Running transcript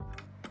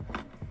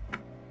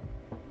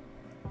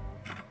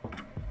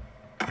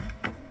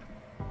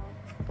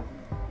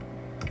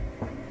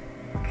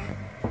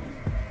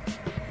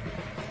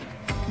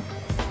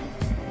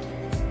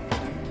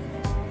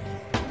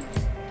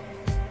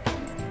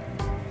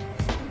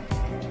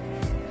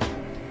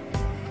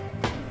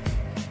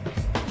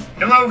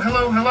Hello,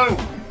 hello, hello.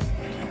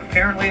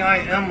 Apparently I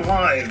am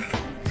live.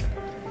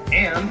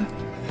 And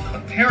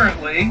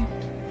apparently,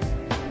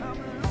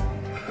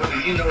 whether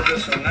you know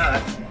this or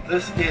not,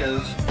 this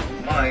is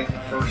my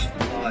first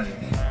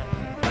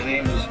live. My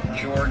name is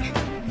George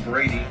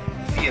Brady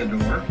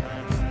Theodore.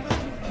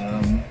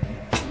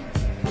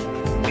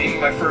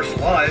 Being my first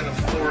live,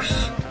 of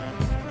course,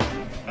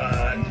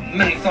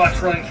 many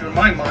thoughts running through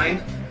my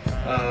mind.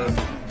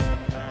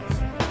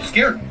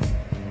 Scared.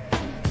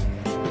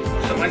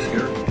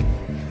 Semi-scared.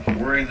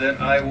 Worried that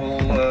I will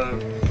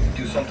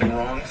do something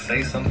wrong,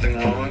 say something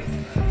wrong,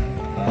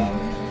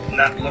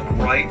 not look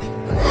right.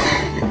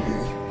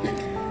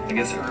 I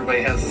guess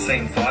everybody has the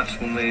same thoughts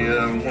when they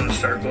want to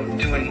start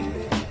doing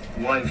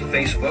live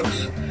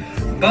Facebooks.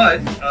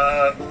 But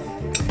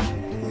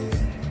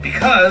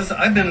because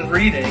I've been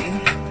reading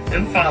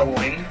and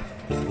following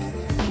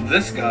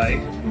this guy,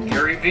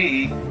 Gary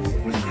Vee,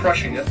 with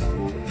Crushing It.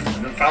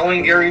 I've been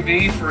following Gary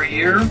Vee for a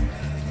year.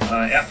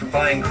 After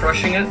buying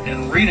Crushing It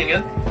and reading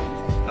it,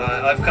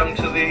 I've come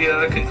to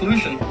the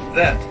conclusion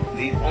that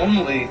the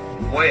only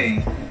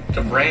way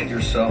to brand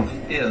yourself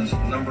is,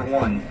 number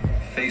one,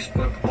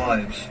 Facebook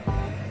Lives.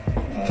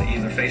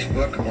 Either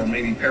Facebook or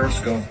maybe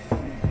Periscope.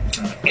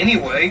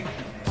 Anyway,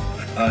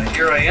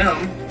 here I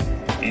am,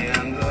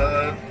 and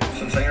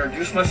since I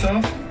introduced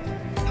myself,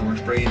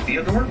 George Brady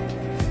Theodore,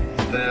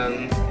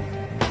 then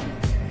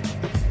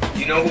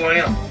you know who I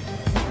am.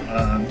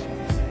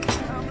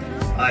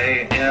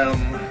 I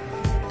am,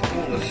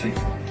 let's see,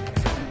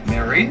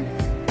 married.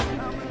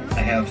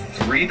 I have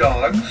 3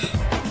 dogs,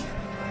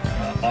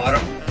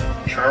 Autumn,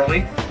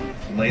 Charlie,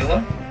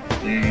 Layla.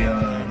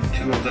 The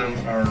 2 of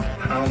them are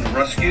hound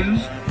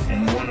rescues,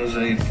 and 1 is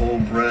a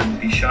full-bred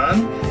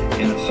Bichon.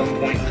 And at some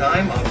point in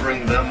time, I'll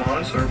bring them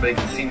on so everybody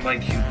can see my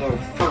cute little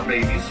fur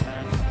babies.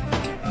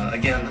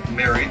 Again,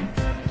 married.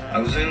 I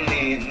was in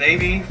the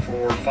Navy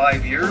for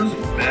 5 years,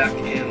 back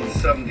in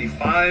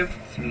 75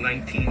 through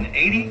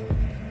 1980.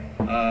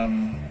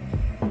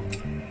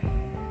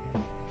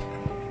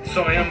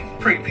 So I am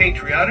pretty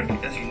patriotic,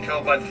 as you can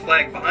tell by the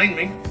flag behind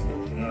me.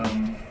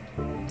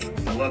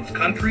 I love the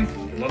country,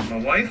 I love my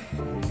wife.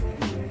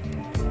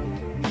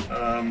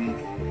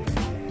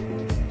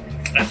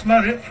 That's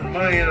about it for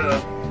my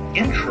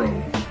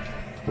intro.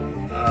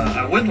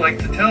 I would like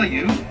to tell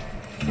you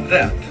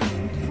that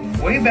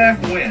way back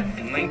when,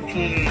 in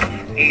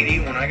 1980,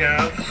 when I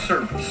got out of the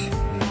service,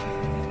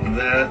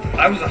 that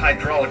I was a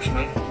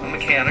hydraulicsman, a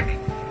mechanic,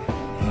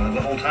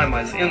 the whole time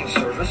I was in the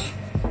service.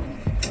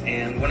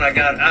 And when I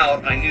got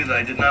out, I knew that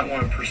I did not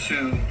want to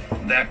pursue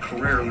that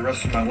career the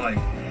rest of my life.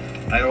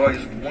 I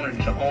always wanted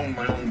to own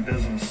my own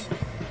business.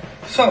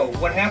 So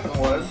what happened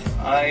was,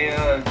 I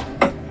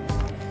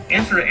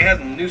answered an ad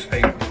in the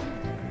newspaper,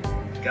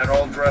 got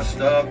all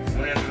dressed up,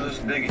 went in for this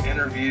big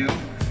interview,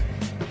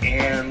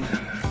 and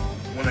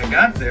when I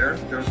got there,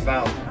 there was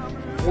about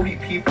 40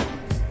 people.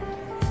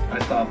 I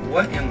thought,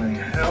 what in the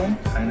hell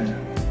kind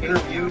of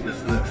interview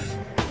is this?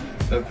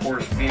 Of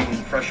course, being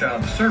fresh out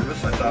of the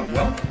service, I thought,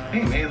 well,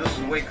 hey, maybe this is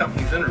the way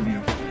companies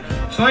interview.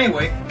 So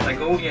anyway, I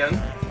go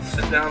in,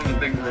 sit down in the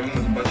big room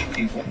with a bunch of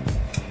people,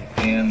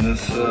 and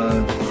this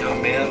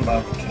young man,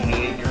 about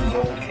 28 years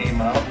old, came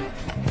out.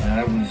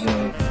 I was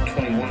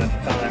 21 at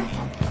the time,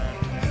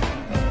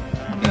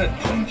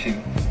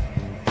 22.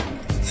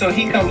 So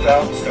he comes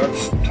out and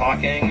starts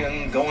talking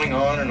and going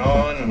on and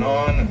on and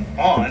on and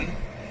on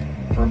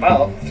for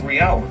about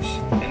 3 hours,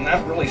 and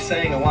not really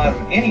saying a lot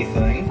of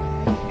anything.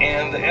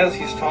 And as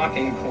he's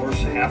talking, of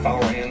course, a half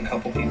hour in, a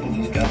couple people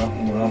just got up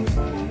and left.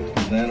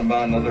 Then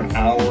about another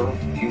hour, a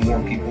few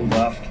more people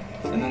left,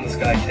 and then this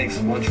guy takes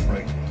a lunch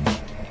break.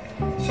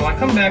 So I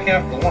come back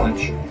after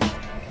lunch,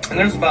 and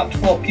there's about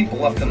 12 people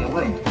left in the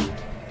room.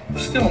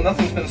 But still,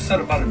 nothing's been said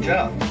about a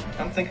job.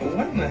 I'm thinking,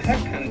 what in the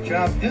heck kind of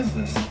job is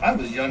this? I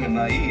was young and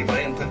naive.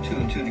 I didn't put 2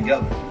 and 2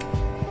 together.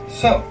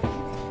 So,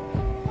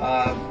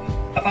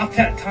 about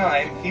that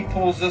time, he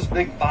pulls this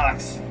big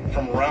box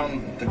from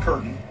around the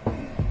curtain,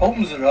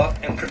 opens it up,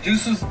 and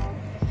produces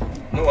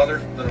no other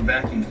than a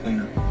vacuum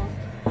cleaner.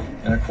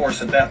 And of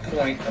course, at that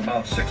point,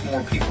 about 6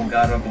 more people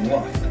got up and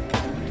left.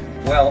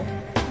 Well,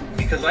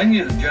 because I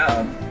needed a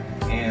job,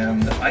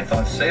 and I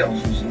thought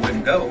sales was the way to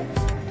go,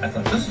 I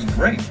thought, this is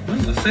great. This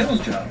is a sales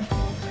job.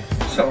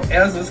 So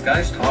as this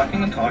guy's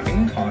talking and talking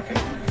and talking,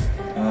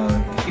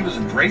 he was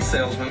a great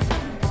salesman,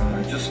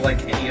 just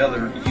like any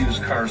other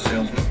used car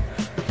salesman.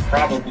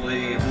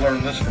 Probably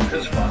learned this from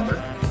his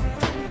father.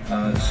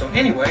 So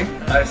anyway,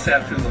 I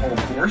sat through the whole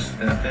course,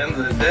 and at the end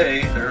of the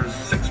day, there's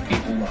 6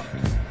 people left.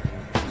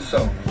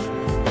 So,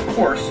 of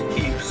course,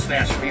 he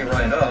snatched me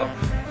right up,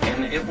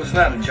 and it was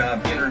not a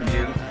job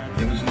interview.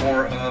 It was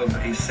more of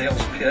a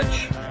sales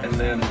pitch, and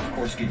then, of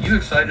course, get you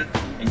excited,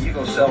 and you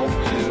go sell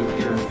to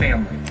your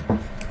family.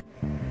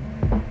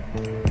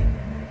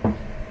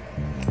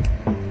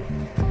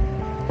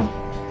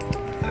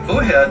 I go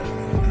ahead,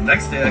 the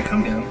next day I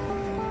come in,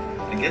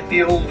 I get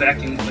the old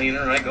vacuum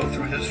cleaner, and I go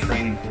through his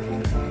training.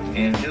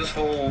 And his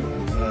whole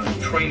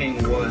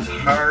training was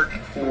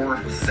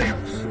hardcore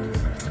sales.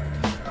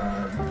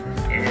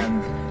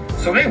 And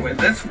So anyway,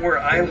 that's where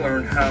I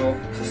learned how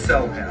to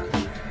sell at.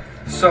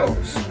 So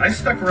I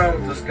stuck around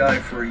with this guy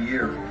for a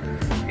year,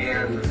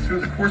 and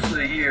through the course of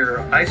the year,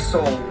 I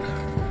sold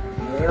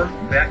more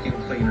vacuum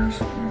cleaners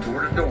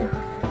door to door,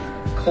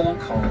 cold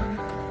calling,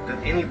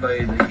 than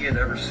anybody that he had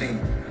ever seen,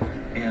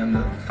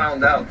 and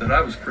found out that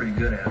I was pretty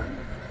good at it.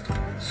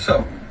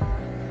 So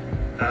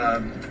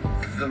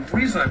the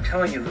reason I'm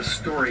telling you this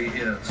story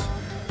is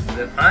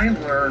that I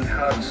learned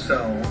how to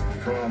sell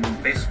from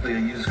basically a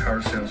used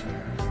car salesman.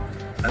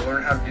 I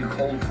learned how to do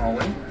cold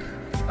calling.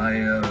 I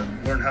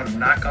learned how to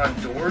knock on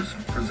doors,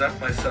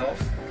 present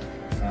myself,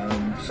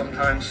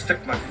 sometimes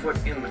stick my foot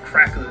in the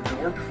crack of the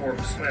door before it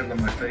was slammed on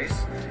my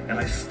face, and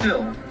I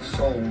still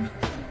sold,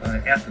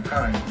 at the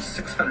time,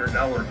 $600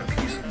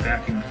 a piece of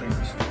vacuum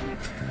cleaners.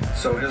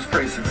 So it was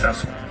pretty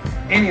successful.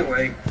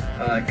 Anyway,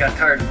 I got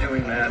tired of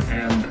doing that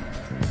and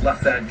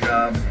left that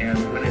job and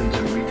went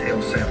into retail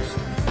sales.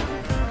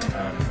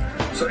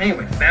 So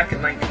anyway, back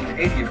in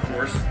 1980, of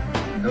course,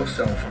 no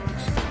cell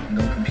phones,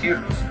 no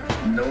computers,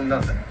 no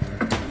nothing.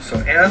 So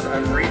as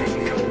I'm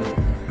reading,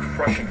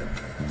 Crushing It,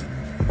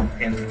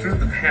 and through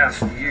the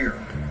past year,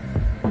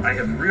 I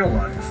have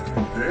realized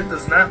that it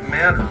does not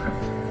matter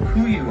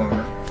who you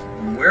are,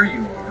 where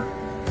you are,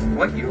 or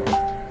what you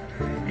are.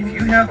 If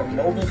you have a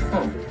mobile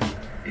phone,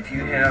 if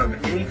you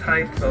have any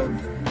type of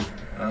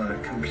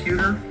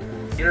computer,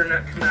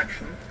 internet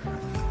connection,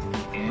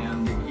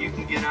 and you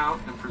can get out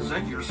and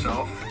present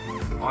yourself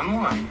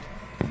online,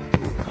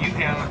 you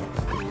have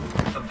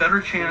a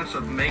better chance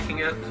of making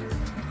it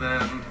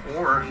than,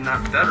 or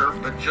not better,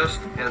 but just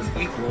as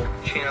equal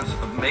chance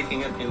of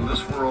making it in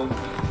this world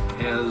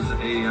as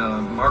a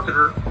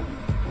marketer,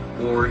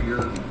 or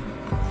you're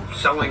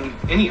selling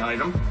any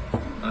item,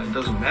 it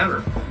doesn't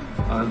matter,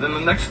 than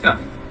the next guy.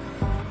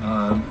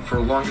 For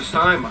the longest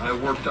time, I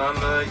worked on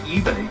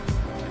eBay.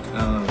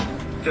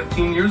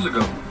 15 years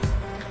ago,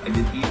 I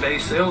did eBay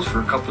sales for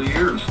a couple of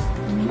years.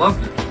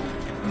 Loved it.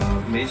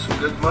 Made some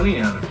good money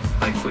at it.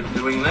 I quit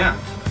doing that.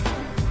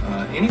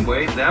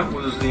 Anyway, that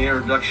was the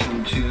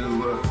introduction to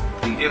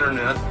the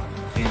internet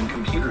and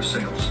computer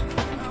sales.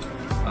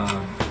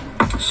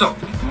 So,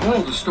 the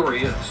moral of the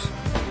story is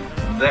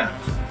that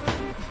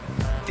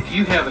if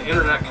you have an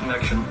internet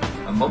connection,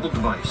 a mobile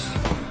device,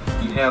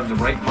 you have the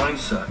right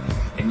mindset,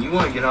 and you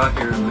want to get out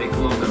here and make a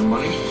little bit of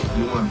money,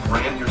 you want to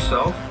brand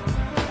yourself,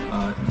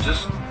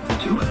 just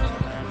do it.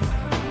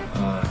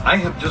 I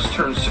have just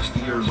turned 60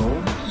 years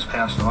old this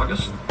past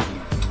August.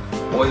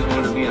 Always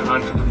wanted to be an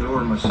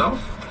entrepreneur myself.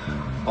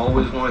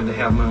 Always wanted to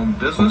have my own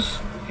business,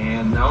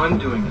 and now I'm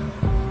doing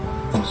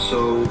it.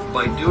 So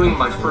by doing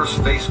my first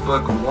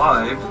Facebook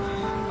Live,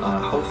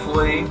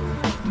 hopefully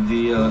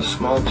the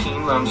small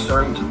team that I'm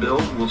starting to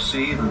build will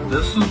see that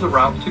this is the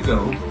route to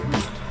go.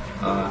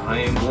 I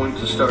am going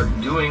to start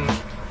doing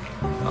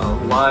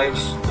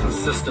lives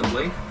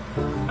consistently.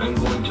 I'm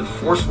going to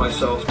force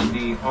myself to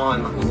be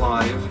on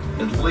live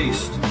at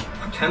least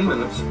for 10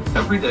 minutes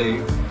every day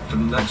for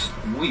the next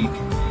week.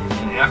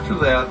 And after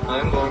that,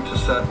 I'm going to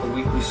set a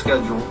weekly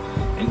schedule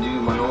and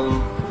do my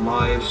own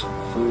lives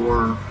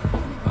for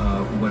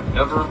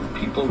whatever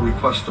people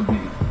request of me.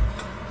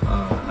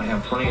 I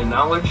have plenty of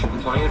knowledge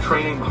and plenty of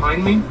training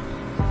behind me,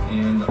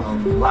 and a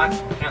lot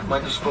at my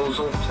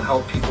disposal to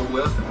help people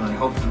with, and I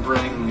hope to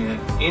bring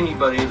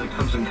anybody that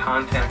comes in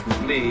contact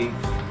with me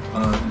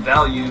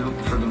value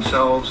for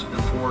themselves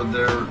and for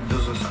their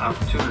business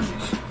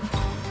opportunities.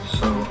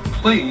 So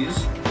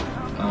please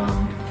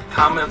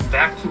comment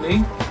back to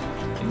me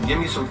and give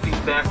me some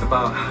feedback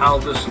about how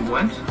this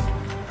went.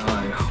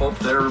 I hope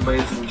that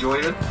everybody's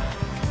enjoyed it,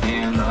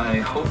 and I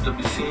hope to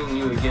be seeing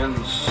you again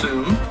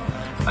soon.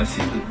 I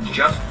see that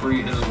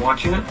Jeffrey is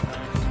watching it.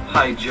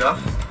 Hi,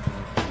 Jeff.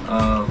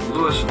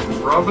 Lewis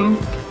Robin.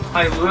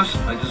 Hi, Lewis.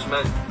 I just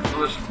met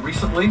Lewis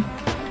recently.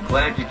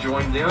 Glad you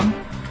joined in.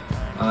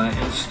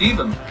 And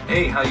Steven.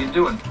 Hey, how you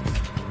doing?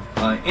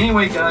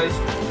 Anyway, guys,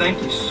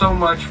 thank you so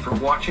much for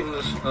watching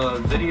this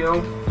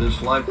video,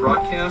 this live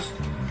broadcast.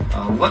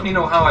 Let me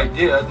know how I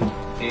did,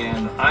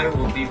 and I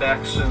will be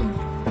back soon.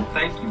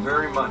 Thank you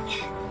very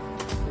much.